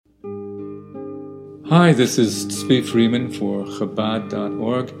Hi, this is Tzvi Freeman for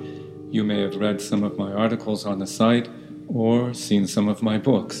Chabad.org. You may have read some of my articles on the site or seen some of my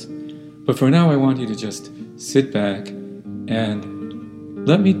books. But for now, I want you to just sit back and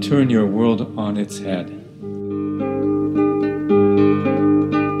let me turn your world on its head.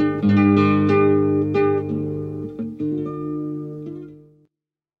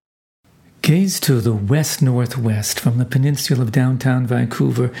 Gaze to the west-northwest from the peninsula of downtown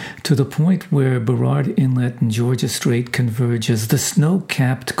Vancouver to the point where Burrard Inlet and Georgia Strait converge as the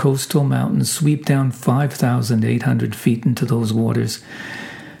snow-capped coastal mountains sweep down 5,800 feet into those waters.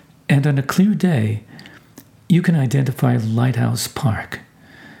 And on a clear day, you can identify Lighthouse Park,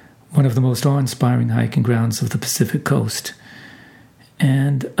 one of the most awe-inspiring hiking grounds of the Pacific Coast,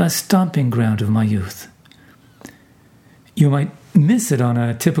 and a stomping ground of my youth. You might miss it on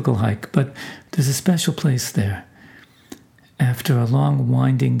a typical hike, but there's a special place there. After a long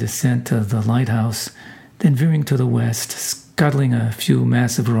winding descent to the lighthouse, then veering to the west, scuttling a few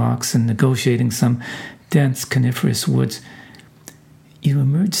massive rocks and negotiating some dense coniferous woods, you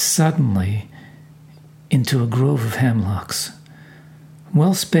emerge suddenly into a grove of hemlocks,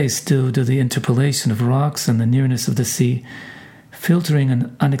 well spaced due to the interpolation of rocks and the nearness of the sea, filtering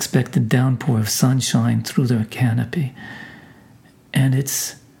an unexpected downpour of sunshine through their canopy. And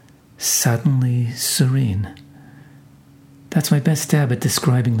it's suddenly serene. That's my best stab at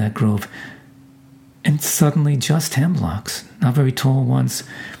describing that grove. And suddenly just hemlocks, not very tall ones,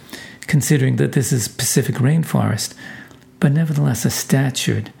 considering that this is Pacific rainforest, but nevertheless a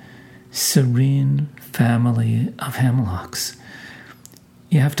statured, serene family of hemlocks.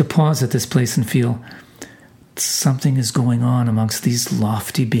 You have to pause at this place and feel something is going on amongst these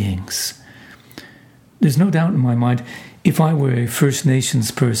lofty beings. There's no doubt in my mind, if I were a First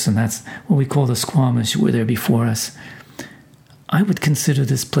Nations person, that's what we call the Squamish, who were there before us, I would consider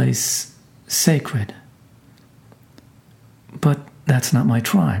this place sacred. But that's not my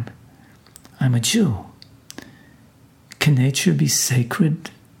tribe. I'm a Jew. Can nature be sacred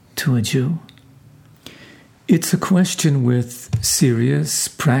to a Jew? It's a question with serious,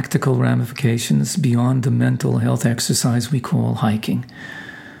 practical ramifications beyond the mental health exercise we call hiking.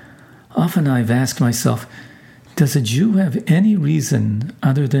 Often I've asked myself, does a Jew have any reason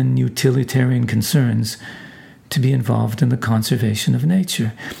other than utilitarian concerns to be involved in the conservation of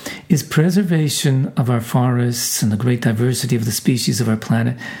nature? Is preservation of our forests and the great diversity of the species of our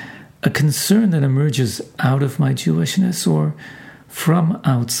planet a concern that emerges out of my Jewishness or from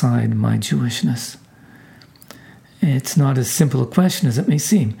outside my Jewishness? It's not as simple a question as it may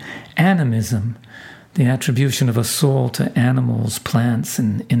seem. Animism, the attribution of a soul to animals, plants,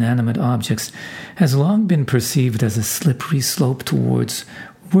 and inanimate objects, has long been perceived as a slippery slope towards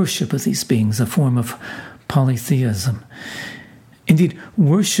worship of these beings, a form of polytheism. Indeed,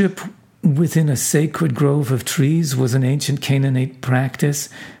 worship within a sacred grove of trees was an ancient Canaanite practice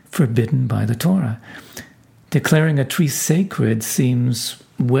forbidden by the Torah. Declaring a tree sacred seems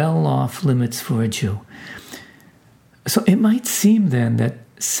well off limits for a Jew. So it might seem then that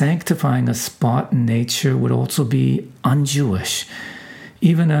sanctifying a spot in nature would also be un-Jewish,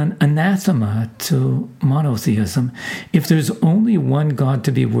 even an anathema to monotheism. If there's only one God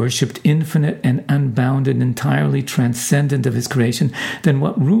to be worshipped, infinite and unbounded, entirely transcendent of his creation, then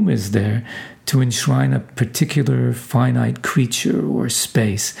what room is there to enshrine a particular finite creature or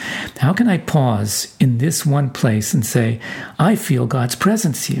space? How can I pause in this one place and say, I feel God's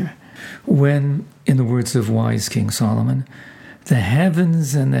presence here, when, in the words of wise King Solomon, the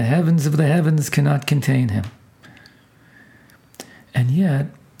heavens and the heavens of the heavens cannot contain him? And yet,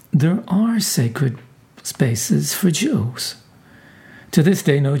 there are sacred spaces for Jews. To this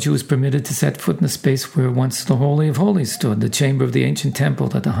day, no Jew is permitted to set foot in the space where once the Holy of Holies stood, the chamber of the ancient temple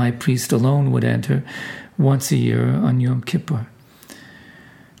that the high priest alone would enter once a year on Yom Kippur.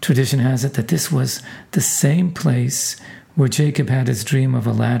 Tradition has it that this was the same place where Jacob had his dream of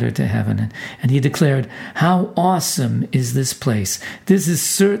a ladder to heaven, and he declared, "How awesome is this place! This is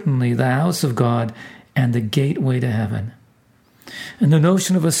certainly the house of God and the gateway to heaven." And the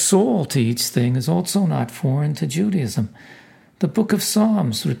notion of a soul to each thing is also not foreign to Judaism. The book of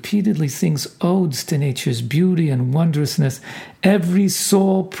Psalms repeatedly sings odes to nature's beauty and wondrousness. Every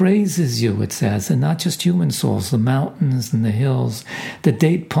soul praises you, it says, and not just human souls, the mountains and the hills, the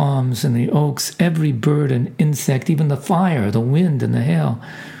date palms and the oaks, every bird and insect, even the fire, the wind and the hail.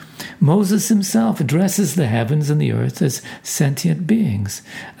 Moses himself addresses the heavens and the earth as sentient beings,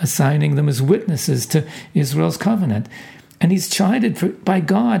 assigning them as witnesses to Israel's covenant. And he's chided by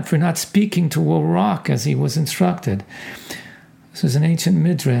God for not speaking to a rock as he was instructed. This is an ancient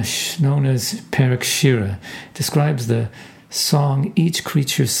midrash known as Perek Shira. It describes the song each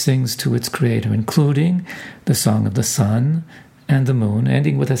creature sings to its creator, including the song of the sun and the moon,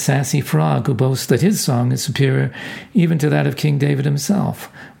 ending with a sassy frog who boasts that his song is superior even to that of King David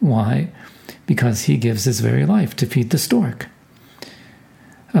himself. Why? Because he gives his very life to feed the stork.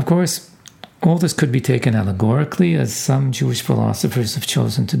 Of course, all this could be taken allegorically, as some Jewish philosophers have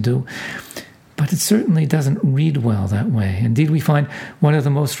chosen to do, but it certainly doesn't read well that way. Indeed, we find one of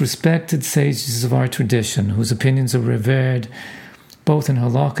the most respected sages of our tradition, whose opinions are revered both in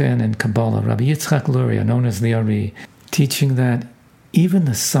Halakha and in Kabbalah, Rabbi Yitzchak Luria, known as the Ari, teaching that even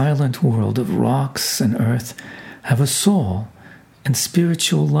the silent world of rocks and earth have a soul and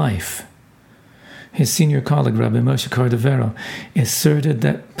spiritual life. His senior colleague, Rabbi Moshe Cordovero, asserted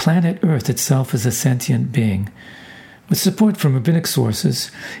that planet Earth itself is a sentient being, with support from rabbinic sources,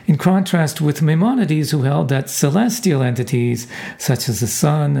 in contrast with Maimonides, who held that celestial entities, such as the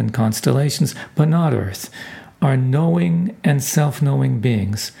sun and constellations, but not Earth, are knowing and self-knowing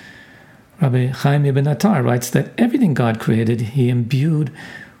beings. Rabbi Chaim Ibn Attar writes that everything God created, he imbued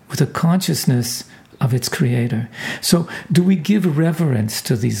with a consciousness of its creator. So do we give reverence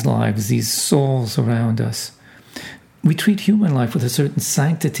to these lives, these souls around us? We treat human life with a certain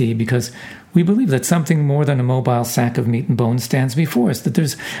sanctity because we believe that something more than a mobile sack of meat and bones stands before us, that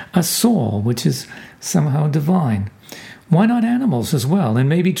there's a soul which is somehow divine. Why not animals as well, and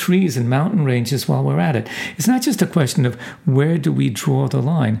maybe trees and mountain ranges while we're at it? It's not just a question of where do we draw the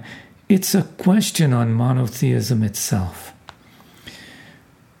line. It's a question on monotheism itself.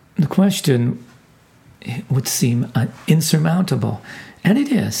 The question would seem insurmountable, and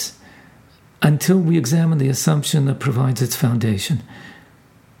it is, until we examine the assumption that provides its foundation,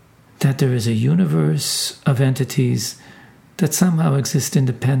 that there is a universe of entities that somehow exist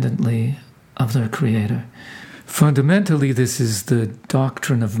independently of their creator. Fundamentally, this is the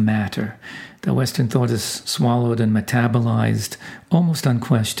doctrine of matter that Western thought is swallowed and metabolized, almost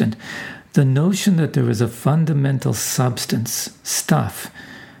unquestioned. The notion that there is a fundamental substance, stuff,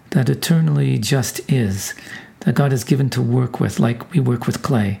 that eternally just is, that God is given to work with, like we work with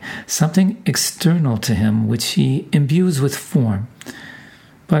clay, something external to him which he imbues with form.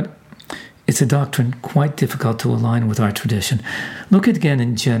 But it's a doctrine quite difficult to align with our tradition. Look again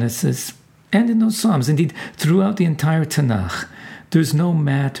in Genesis and in those Psalms. Indeed, throughout the entire Tanakh, there's no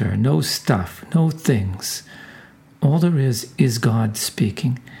matter, no stuff, no things. All there is God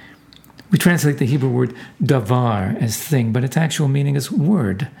speaking. We translate the Hebrew word davar as thing, but its actual meaning is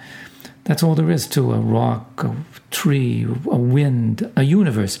word. That's all there is to a rock, a tree, a wind, a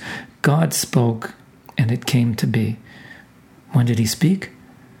universe. God spoke, and it came to be. When did he speak?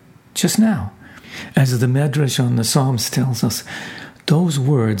 Just now. As the Medrash on the Psalms tells us, those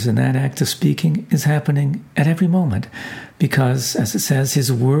words and that act of speaking is happening at every moment because, as it says,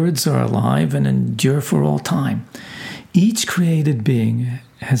 his words are alive and endure for all time. Each created being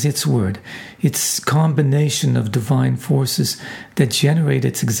has its word, its combination of divine forces that generate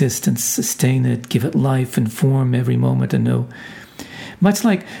its existence, sustain it, give it life and form every moment anew. Much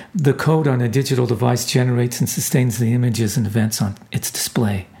like the code on a digital device generates and sustains the images and events on its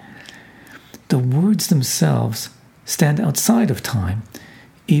display. The words themselves stand outside of time,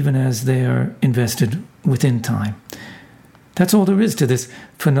 even as they are invested within time. That's all there is to this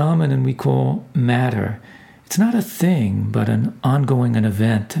phenomenon we call matter. It's not a thing, but an ongoing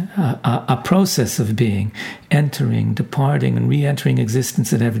event, a process of being, entering, departing, and re-entering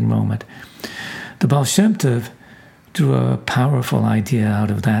existence at every moment. The Baal Shem Tov drew a powerful idea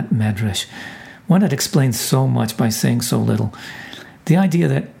out of that medrash, one that explains so much by saying so little. The idea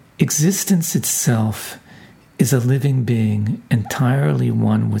that existence itself is a living being entirely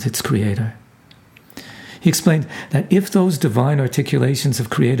one with its creator. He explained that if those divine articulations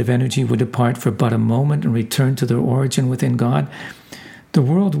of creative energy would depart for but a moment and return to their origin within God, the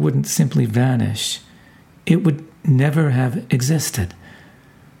world wouldn't simply vanish. It would never have existed.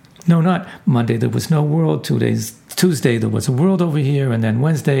 No, not Monday, there was no world. Tuesday, there was a world over here, and then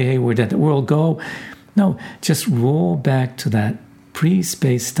Wednesday, hey, where did the world go? No, just roll back to that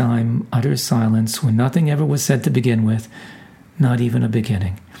pre-space-time utter silence where nothing ever was said to begin with, not even a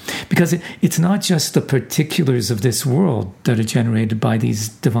beginning. Because it's not just the particulars of this world that are generated by these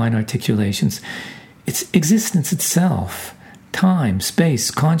divine articulations. It's existence itself, time,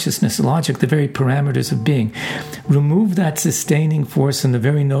 space, consciousness, logic, the very parameters of being. Remove that sustaining force and the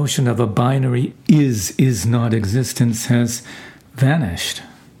very notion of a binary is not existence has vanished.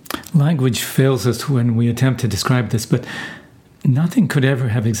 Language fails us when we attempt to describe this, but nothing could ever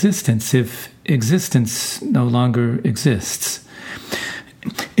have existence if existence no longer exists.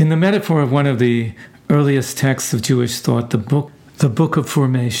 In the metaphor of one of the earliest texts of Jewish thought, the book of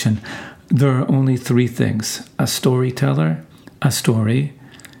formation, there are only three things: a storyteller, a story,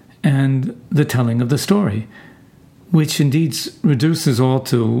 and the telling of the story, which indeed reduces all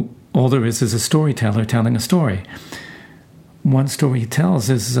there is a storyteller telling a story. One story he tells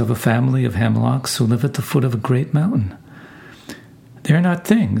is of a family of hemlocks who live at the foot of a great mountain. They're not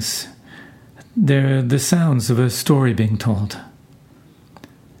things. They're the sounds of a story being told.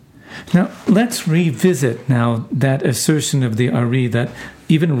 Now, let's revisit now that assertion of the Ari that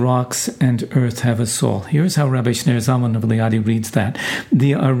even rocks and earth have a soul. Here's how Rabbi Shneur Zalman of Liadi reads that.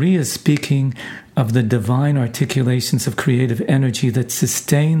 The Ari is speaking of the divine articulations of creative energy that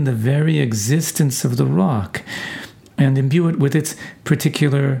sustain the very existence of the rock and imbue it with its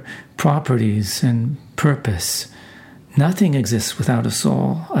particular properties and purpose. Nothing exists without a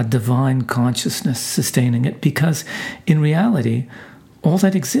soul, a divine consciousness sustaining it, because in reality, all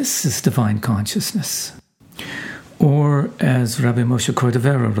that exists is divine consciousness. Or, as Rabbi Moshe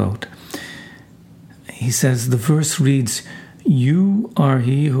Cordovero wrote, he says, the verse reads, "You are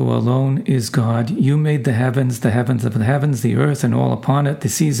he who alone is God. You made the heavens of the heavens, the earth and all upon it, the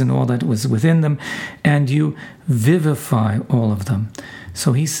seas and all that was within them, and you vivify all of them."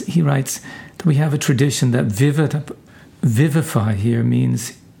 So he writes that we have a tradition that vivify here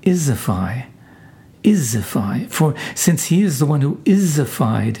means isify. For since he is the one who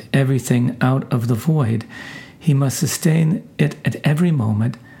isified everything out of the void, he must sustain it at every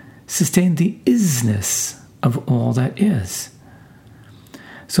moment, sustain the isness of all that is.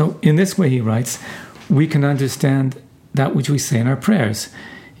 So in this way, he writes, we can understand that which we say in our prayers.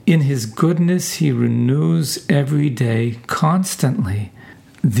 In his goodness, he renews every day, constantly,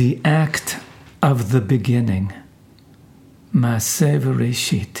 the act of the beginning. Maaseh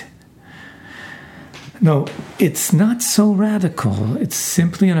v'Reshit. No, it's not so radical. It's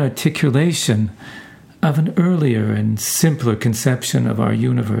simply an articulation of an earlier and simpler conception of our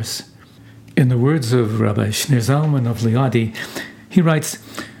universe. In the words of Rabbi Shneur Zalman of Liadi, he writes,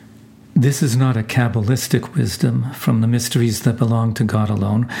 "This is not a Kabbalistic wisdom from the mysteries that belong to God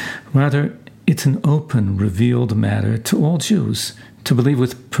alone. Rather, it's an open, revealed matter to all Jews to believe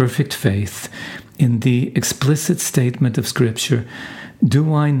with perfect faith in the explicit statement of Scripture,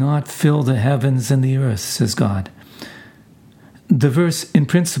 'Do I not fill the heavens and the earth,' says God." The verse, in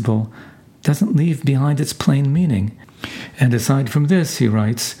principle, doesn't leave behind its plain meaning. And aside from this, he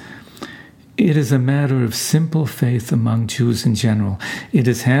writes, it is a matter of simple faith among Jews in general. It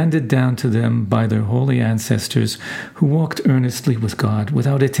is handed down to them by their holy ancestors who walked earnestly with God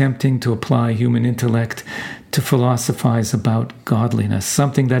without attempting to apply human intellect to philosophize about godliness,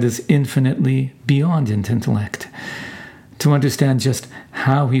 something that is infinitely beyond intellect, to understand just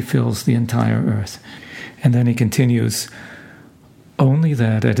how he fills the entire earth. And then he continues, only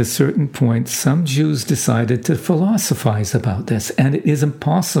that at a certain point some Jews decided to philosophize about this, and it is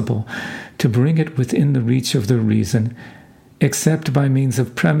impossible to bring it within the reach of their reason except by means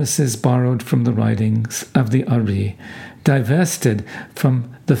of premises borrowed from the writings of the Ari, divested from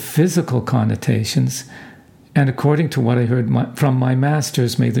the physical connotations, and according to what I heard from my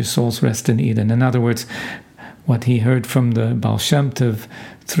masters, may their souls rest in Eden. In other words, what he heard from the Baal Shem Tov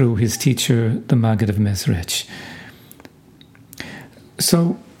through his teacher, the Maggid of Mezrich.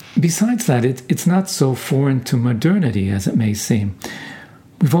 So, besides that, it's not so foreign to modernity as it may seem.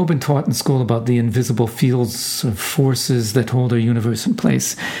 We've all been taught in school about the invisible fields of forces that hold our universe in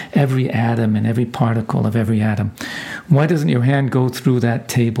place, every atom and every particle of every atom. Why doesn't your hand go through that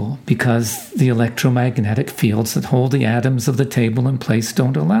table? Because the electromagnetic fields that hold the atoms of the table in place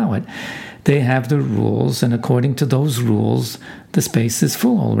don't allow it. They have their rules, and according to those rules, the space is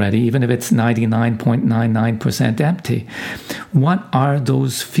full already, even if it's 99.99% empty. What are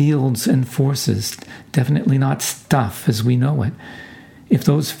those fields and forces? Definitely not stuff as we know it. If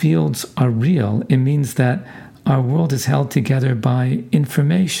those fields are real, it means that our world is held together by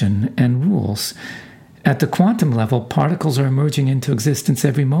information and rules. At the quantum level, particles are emerging into existence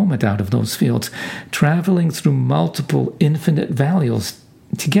every moment out of those fields, traveling through multiple infinite values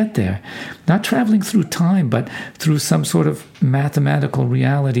to get there. Not traveling through time, but through some sort of mathematical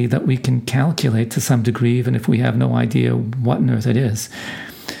reality that we can calculate to some degree, even if we have no idea what on earth it is.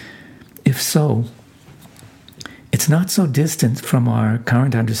 If so, it's not so distant from our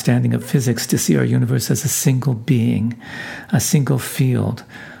current understanding of physics to see our universe as a single being, a single field,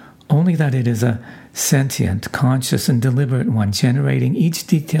 only that it is a sentient, conscious, and deliberate one, generating each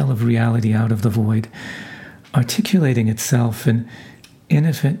detail of reality out of the void, articulating itself in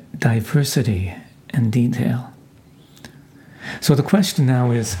infinite diversity and detail. So the question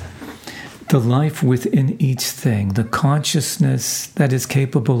now is, the life within each thing, the consciousness that is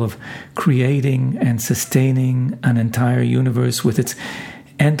capable of creating and sustaining an entire universe with its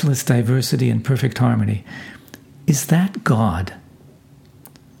endless diversity and perfect harmony. Is that God?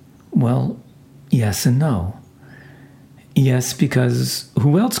 Well, yes and no. Yes, because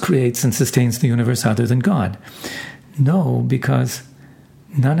who else creates and sustains the universe other than God? No, because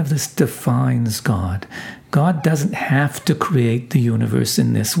none of this defines God. God doesn't have to create the universe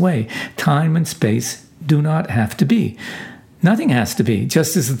in this way. Time and space do not have to be. Nothing has to be.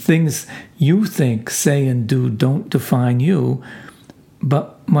 Just as the things you think, say, and do don't define you,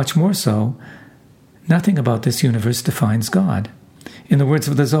 but much more so, nothing about this universe defines God. In the words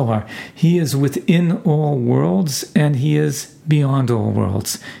of the Zohar, He is within all worlds and He is beyond all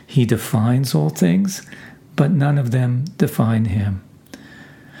worlds. He defines all things, but none of them define Him.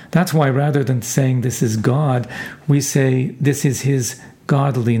 That's why rather than saying this is God, we say this is His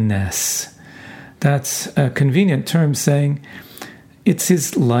godliness. That's a convenient term saying it's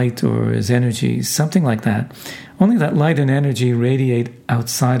His light or His energy, something like that. Only that light and energy radiate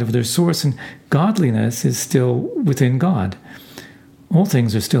outside of their source, and godliness is still within God. All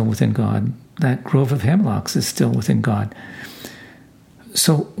things are still within God. That grove of hemlocks is still within God.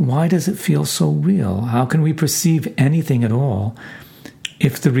 So why does it feel so real? How can we perceive anything at all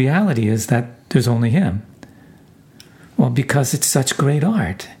if the reality is that there's only Him? Well, because it's such great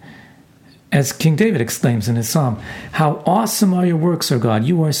art. As King David exclaims in his psalm, "How awesome are your works, O God!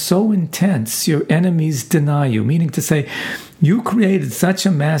 You are so intense, your enemies deny you." Meaning to say, you created such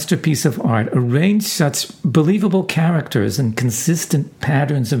a masterpiece of art, arranged such believable characters and consistent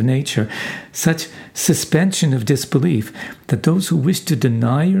patterns of nature, such suspension of disbelief, that those who wish to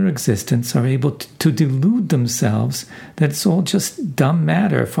deny your existence are able to delude themselves that it's all just dumb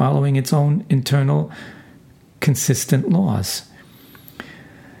matter following its own internal, consistent laws.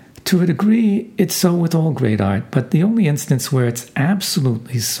 To a degree, it's so with all great art, but the only instance where it's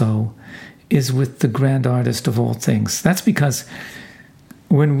absolutely so is with the grand artist of all things. That's because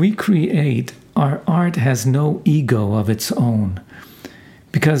when we create, our art has no ego of its own.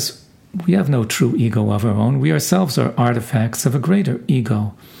 Because we have no true ego of our own. We ourselves are artifacts of a greater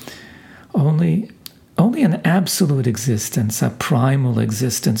ego. Only an absolute existence, a primal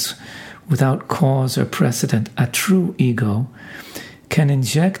existence, without cause or precedent, a true ego, can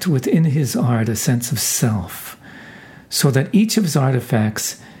inject within his art a sense of self, so that each of his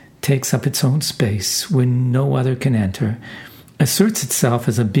artifacts takes up its own space when no other can enter, asserts itself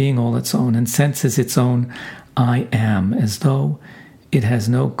as a being all its own, and senses its own I am, as though it has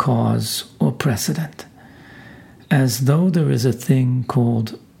no cause or precedent, as though there is a thing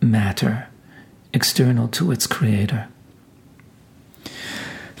called matter, external to its creator.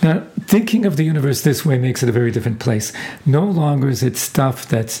 Now, thinking of the universe this way makes it a very different place. No longer is it stuff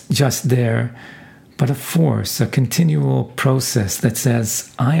that's just there, but a force, a continual process that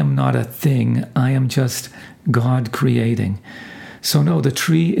says, I am not a thing, I am just God creating. So no, the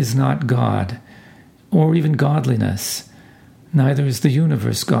tree is not God, or even godliness. Neither is the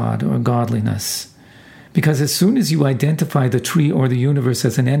universe God or godliness. Because as soon as you identify the tree or the universe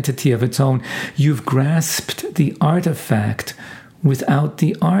as an entity of its own, you've grasped the artifact without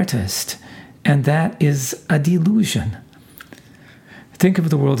the artist, and that is a delusion. Think of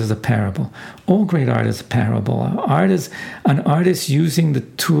the world as a parable. All great art is a parable. Art is an artist using the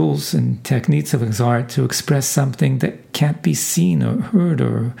tools and techniques of his art to express something that can't be seen or heard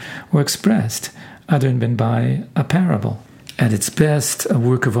or expressed other than by a parable. At its best, a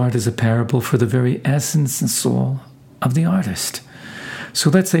work of art is a parable for the very essence and soul of the artist. So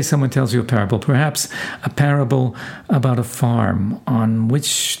let's say someone tells you a parable, perhaps a parable about a farm on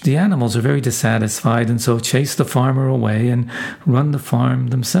which the animals are very dissatisfied and so chase the farmer away and run the farm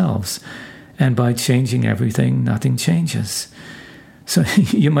themselves. And by changing everything, nothing changes. So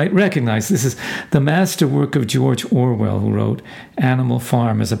you might recognize this is the masterwork of George Orwell, who wrote Animal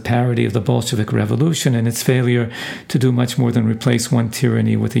Farm as a parody of the Bolshevik Revolution and its failure to do much more than replace one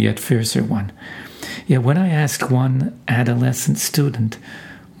tyranny with a yet fiercer one. Yet when I asked one adolescent student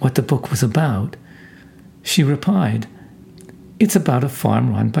what the book was about, she replied, "It's about a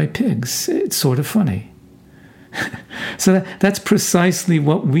farm run by pigs. It's sort of funny." So that's precisely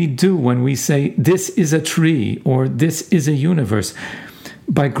what we do when we say, this is a tree or this is a universe.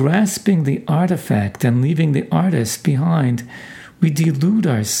 By grasping the artifact and leaving the artist behind, we delude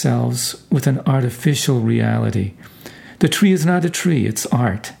ourselves with an artificial reality. The tree is not a tree, it's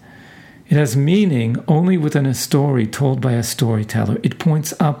art. It has meaning only within a story told by a storyteller. It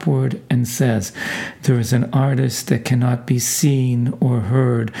points upward and says, there is an artist that cannot be seen or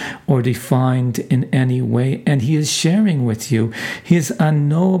heard or defined in any way, and he is sharing with you his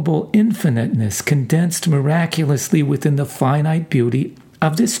unknowable infiniteness condensed miraculously within the finite beauty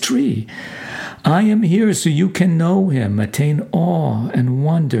of this tree. I am here so you can know him, attain awe and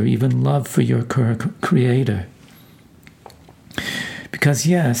wonder, even love for your Creator. Because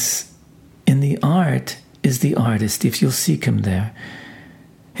yes, in the art is the artist, if you'll seek him there.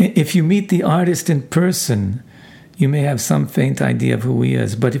 If you meet the artist in person, you may have some faint idea of who he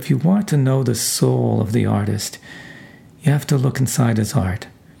is, but if you want to know the soul of the artist, you have to look inside his art.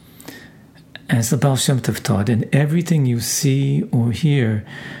 As the Baal Shem Tov taught, in everything you see or hear,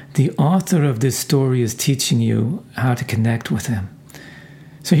 the author of this story is teaching you how to connect with him.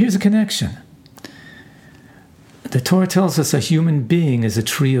 So here's a connection. The Torah tells us a human being is a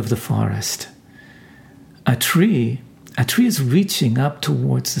tree of the forest. A tree is reaching up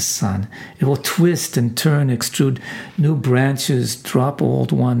towards the sun. It will twist and turn, extrude new branches, drop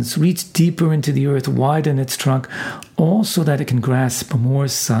old ones, reach deeper into the earth, widen its trunk, all so that it can grasp more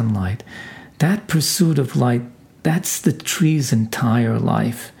sunlight. That pursuit of light, that's the tree's entire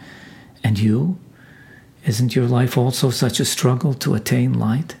life. And you? Isn't your life also such a struggle to attain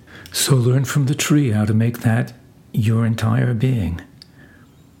light? So learn from the tree how to make that your entire being.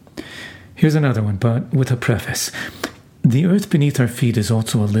 Here's another one, but with a preface. The earth beneath our feet is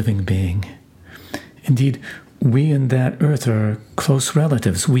also a living being. Indeed, we and that earth are close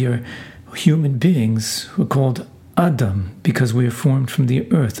relatives. We are human beings who are called Adam because we are formed from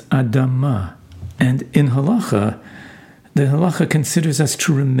the earth, Adamah. And in Halacha, the Halacha considers us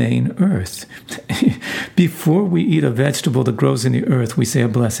to remain earth. Before we eat a vegetable that grows in the earth, we say a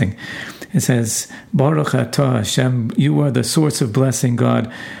blessing. It says, Baruch atah Hashem, you are the source of blessing,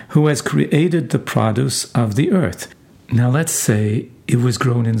 God, who has created the produce of the earth. Now let's say it was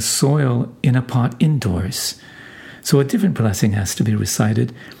grown in soil in a pot indoors. So a different blessing has to be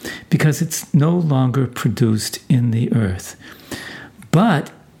recited because it's no longer produced in the earth.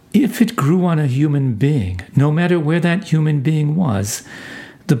 But if it grew on a human being, no matter where that human being was,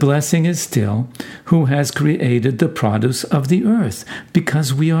 the blessing is still who has created the produce of the earth,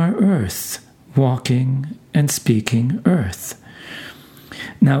 because we are earth, walking and speaking earth.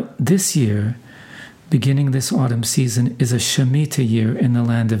 Now, this year, beginning this autumn season, is a Shemitah year in the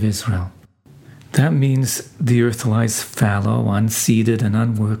land of Israel. That means the earth lies fallow, unseeded, and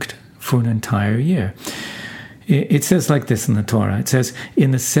unworked for an entire year. It says like this in the Torah. It says,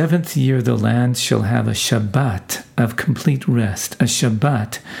 in the 7th year the land shall have a Shabbat of complete rest, a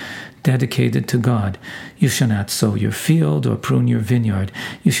Shabbat dedicated to God. You shall not sow your field or prune your vineyard.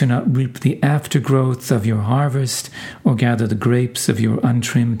 You shall not reap the aftergrowth of your harvest or gather the grapes of your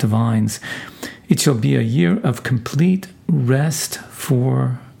untrimmed vines. It shall be a year of complete rest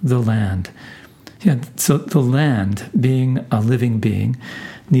for the land. Yeah, so the land, being a living being,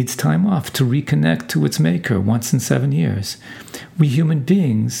 needs time off to reconnect to its maker once in 7 years. We human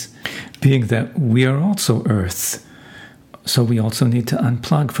beings, being that we are also earth, so we also need to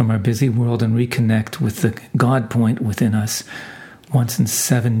unplug from our busy world and reconnect with the God point within us once in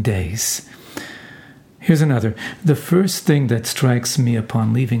 7 days. Here's another. The first thing that strikes me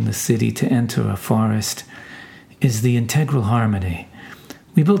upon leaving the city to enter a forest is the integral harmony.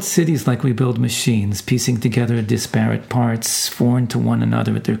 We build cities like we build machines, piecing together disparate parts, foreign to one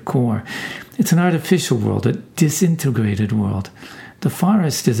another at their core. It's an artificial world, a disintegrated world. The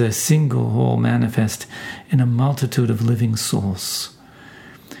forest is a single whole manifest in a multitude of living souls.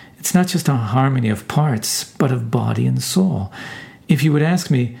 It's not just a harmony of parts, but of body and soul. If you would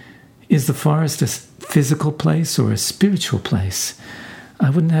ask me, is the forest a physical place or a spiritual place? I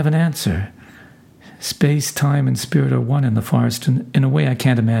wouldn't have an answer. Space, time, and spirit are one in the forest in a way I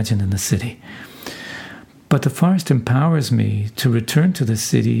can't imagine in the city. But the forest empowers me to return to the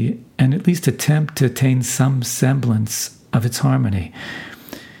city and at least attempt to attain some semblance of its harmony.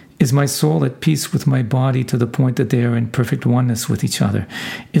 Is my soul at peace with my body to the point that they are in perfect oneness with each other?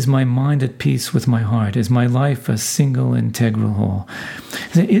 Is my mind at peace with my heart? Is my life a single integral whole?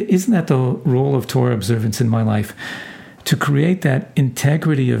 Isn't that the role of Torah observance in my life? To create that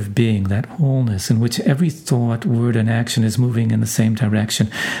integrity of being, that wholeness in which every thought, word, and action is moving in the same direction,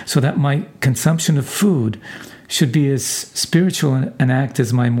 so that my consumption of food should be as spiritual an act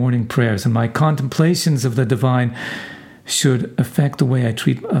as my morning prayers, and my contemplations of the divine should affect the way I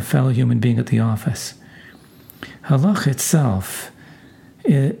treat a fellow human being at the office. Halach itself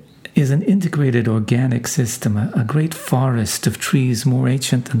is an integrated organic system, a great forest of trees more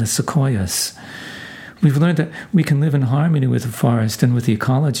ancient than the sequoias. We've learned that we can live in harmony with the forest and with the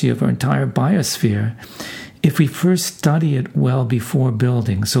ecology of our entire biosphere if we first study it well before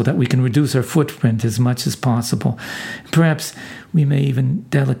building, so that we can reduce our footprint as much as possible. Perhaps we may even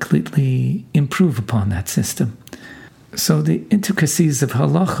delicately improve upon that system. So the intricacies of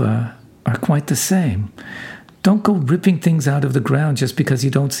halacha are quite the same. Don't go ripping things out of the ground just because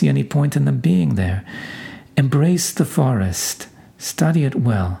you don't see any point in them being there. Embrace the forest. Study it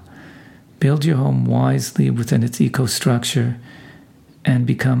well. Build your home wisely within its eco-structure and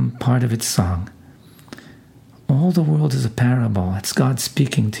become part of its song. All the world is a parable. It's God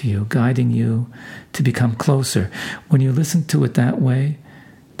speaking to you, guiding you to become closer. When you listen to it that way,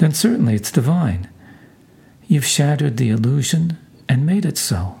 then certainly it's divine. You've shattered the illusion and made it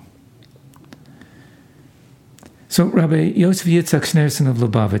so. So Rabbi Yosef Yitzhak Schneerson of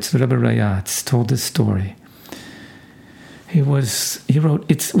Lubavitch, the Rebbe Rayatz, told this story. He wrote,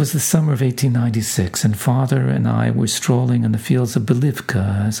 it was the summer of 1896, and Father and I were strolling in the fields of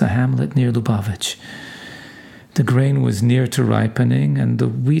Belivka, as a hamlet near Lubavitch. The grain was near to ripening, and the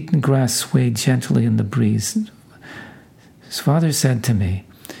wheat and grass swayed gently in the breeze. His father said to me,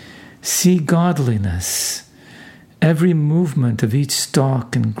 "See godliness. Every movement of each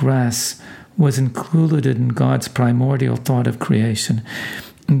stalk and grass was included in God's primordial thought of creation,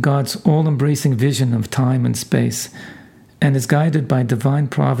 in God's all-embracing vision of time and space, and is guided by divine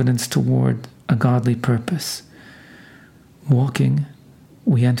providence toward a godly purpose." Walking,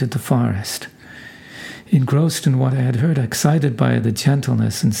 we entered the forest. Engrossed in what I had heard, excited by the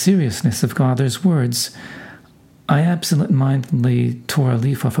gentleness and seriousness of Father's words, I absent-mindedly tore a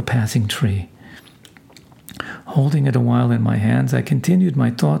leaf off a passing tree. Holding it a while in my hands, I continued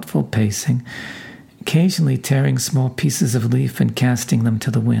my thoughtful pacing, occasionally tearing small pieces of leaf and casting them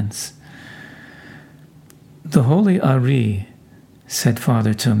to the winds. "The Holy Ari," said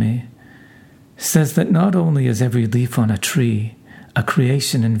Father to me, "says that not only is every leaf on a tree a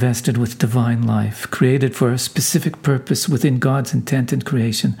creation invested with divine life, created for a specific purpose within God's intent in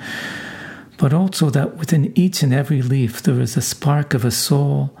creation, but also that within each and every leaf there is a spark of a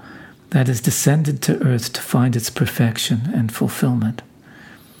soul that has descended to earth to find its perfection and fulfillment."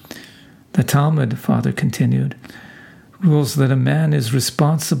 The Talmud, Father continued, rules that a man is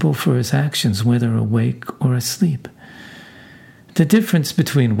responsible for his actions, whether awake or asleep. The difference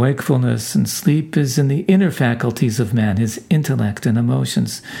between wakefulness and sleep is in the inner faculties of man, his intellect and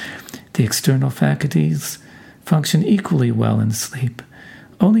emotions. The external faculties function equally well in sleep.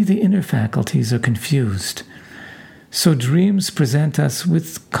 Only the inner faculties are confused. So dreams present us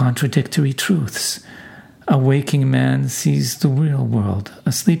with contradictory truths. A waking man sees the real world.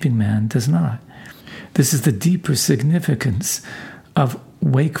 A sleeping man does not. This is the deeper significance of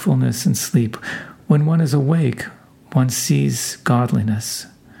wakefulness and sleep. When one is awake, one sees godliness.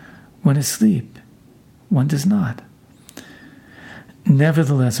 When asleep, one does not.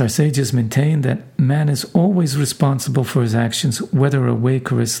 Nevertheless, our sages maintain that man is always responsible for his actions, whether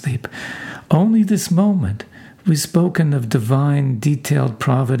awake or asleep. Only this moment, we've spoken of divine, detailed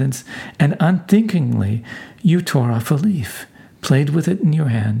providence, and unthinkingly, you tore off a leaf, played with it in your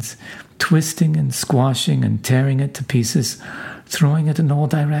hands, twisting and squashing and tearing it to pieces, throwing it in all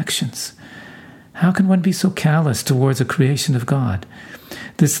directions. How can one be so callous towards a creation of God?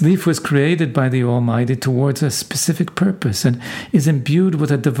 This leaf was created by the Almighty towards a specific purpose and is imbued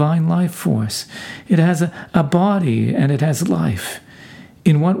with a divine life force. It has a body and it has life.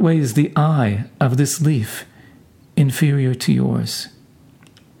 In what way is the eye of this leaf inferior to yours?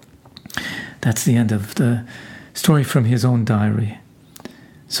 That's the end of the story from his own diary.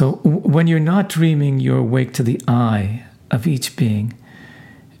 So when you're not dreaming, you're awake to the eye of each being,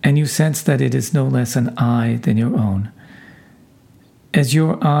 and you sense that it is no less an eye than your own. As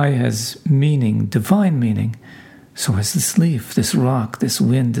your eye has meaning, divine meaning, so has this leaf, this rock, this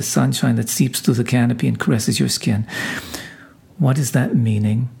wind, this sunshine that seeps through the canopy and caresses your skin. What is that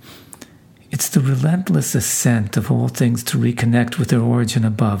meaning? It's the relentless ascent of all things to reconnect with their origin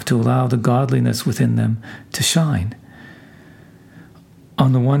above, to allow the godliness within them to shine.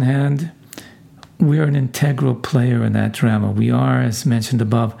 On the one hand, we are an integral player in that drama. We are, as mentioned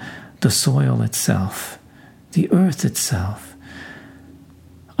above, the soil itself, the earth itself.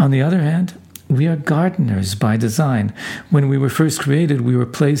 On the other hand, we are gardeners by design. When we were first created, we were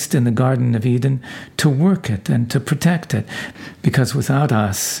placed in the Garden of Eden to work it and to protect it, because without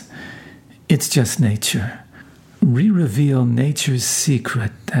us, it's just nature. Re-reveal nature's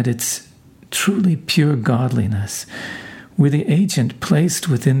secret, that it's truly pure godliness. We're the agent placed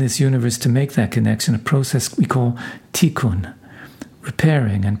within this universe to make that connection, a process we call tikkun,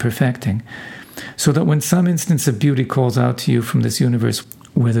 repairing and perfecting, so that when some instance of beauty calls out to you from this universe,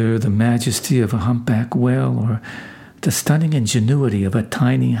 whether the majesty of a humpback whale or the stunning ingenuity of a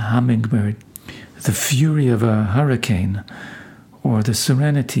tiny hummingbird, the fury of a hurricane, or the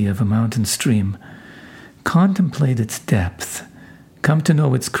serenity of a mountain stream, contemplate its depth, come to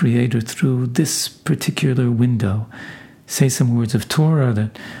know its creator through this particular window, say some words of Torah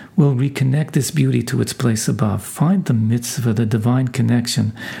that will reconnect this beauty to its place above. Find the mitzvah, the divine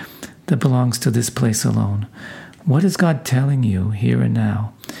connection that belongs to this place alone. What is God telling you here and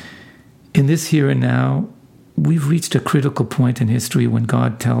now? In this here and now, we've reached a critical point in history when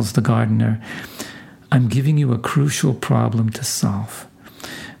God tells the gardener, I'm giving you a crucial problem to solve.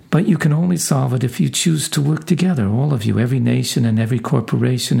 But you can only solve it if you choose to work together, all of you, every nation and every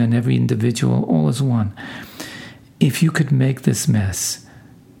corporation and every individual, all as one. If you could make this mess,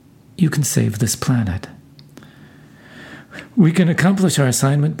 you can save this planet. We can accomplish our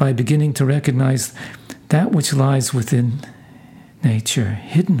assignment by beginning to recognize that which lies within nature,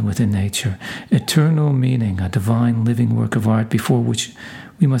 hidden within nature, eternal meaning, a divine living work of art before which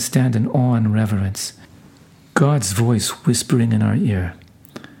we must stand in awe and reverence. God's voice whispering in our ear.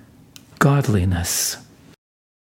 Godliness.